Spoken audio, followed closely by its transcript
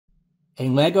A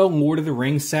Lego Lord of the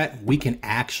Rings set we can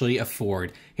actually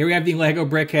afford. Here we have the Lego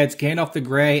Brickheadz, Gandalf the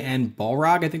Grey, and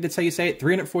Balrog, I think that's how you say it.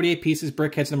 348 pieces,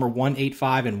 Brickheadz number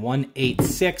 185 and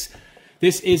 186.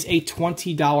 This is a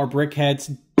 $20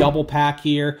 Brickheadz double pack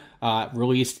here,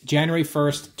 released January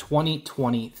 1st,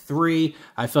 2023.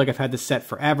 I feel like I've had this set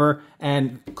forever,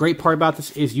 and great part about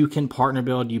this is you can partner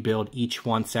build. You build each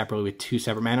one separately with 2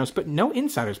 separate manos, but no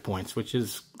insiders points, which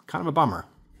is kind of a bummer.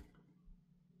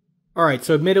 All right,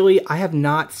 so admittedly, I have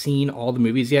not seen all the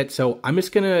movies yet, so I'm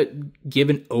just going to give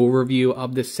an overview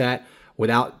of this set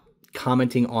without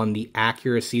commenting on the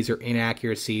accuracies or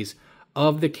inaccuracies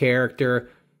of the character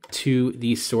to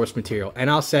the source material. And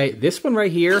I'll say, this one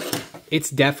right here, it's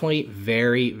definitely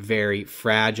very, very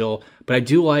fragile, but I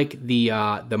do like the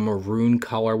maroon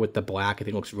color with the black. I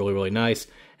think it looks really, really nice,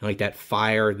 and like that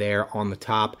fire there on the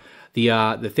top.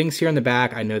 The things here on the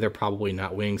back, I know they're probably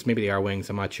not wings. Maybe they are wings,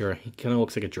 I'm not sure. He kind of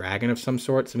looks like a dragon of some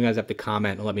sort. Some of you guys have to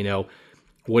comment and let me know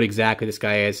what exactly this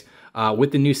guy is.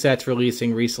 With the new sets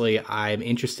releasing recently, I'm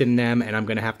interested in them, and I'm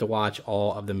going to have to watch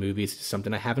all of the movies. It's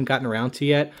something I haven't gotten around to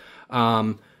yet.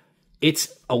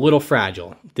 It's a little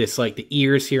fragile. This, like the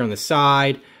ears here on the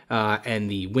side, and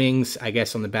the wings, I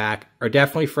guess, on the back are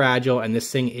definitely fragile, and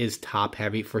this thing is top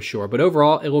heavy for sure. But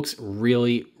overall, it looks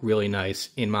really, really nice,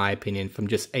 in my opinion, from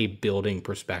just a building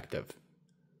perspective.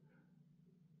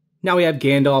 Now we have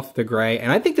Gandalf the Grey,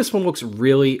 and I think this one looks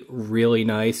really, really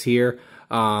nice here.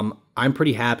 I'm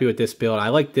pretty happy with this build. I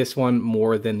like this one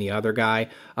more than the other guy.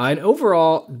 And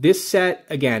overall, this set,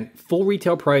 again, full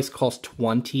retail price costs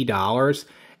 $20.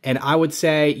 And I would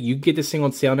say you get this thing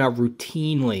on sale now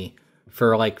routinely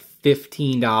for like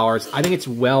 $15. I think it's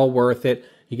well worth it.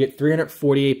 You get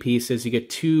 348 pieces. You get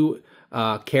 2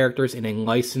 characters in a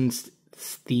licensed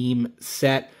theme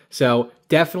set. So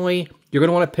definitely, you're going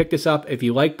to want to pick this up. If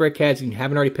you like Brickheadz and you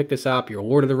haven't already picked this up, you're a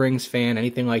Lord of the Rings fan,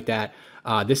 anything like that,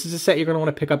 this is a set you're going to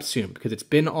want to pick up soon because it's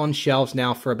been on shelves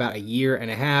now for about 1.5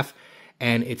 years,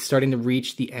 and it's starting to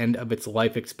reach the end of its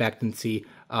life expectancy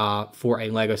for a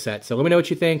Lego set. So let me know what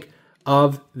you think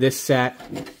of this set.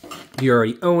 Do you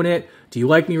already own it? Do you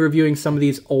like me reviewing some of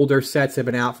these older sets that have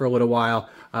been out for a little while?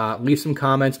 Leave some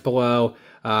comments below.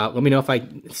 Let me know if I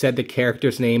said the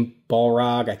character's name,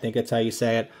 Balrog. I think that's how you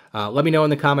say it. Let me know in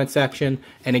the comment section.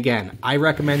 And again, I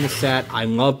recommend this set. I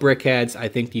love Brickheadz. I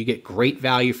think you get great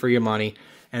value for your money.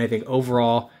 And I think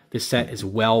overall, this set is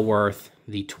well worth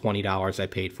the $20 I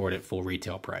paid for it at full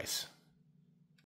retail price.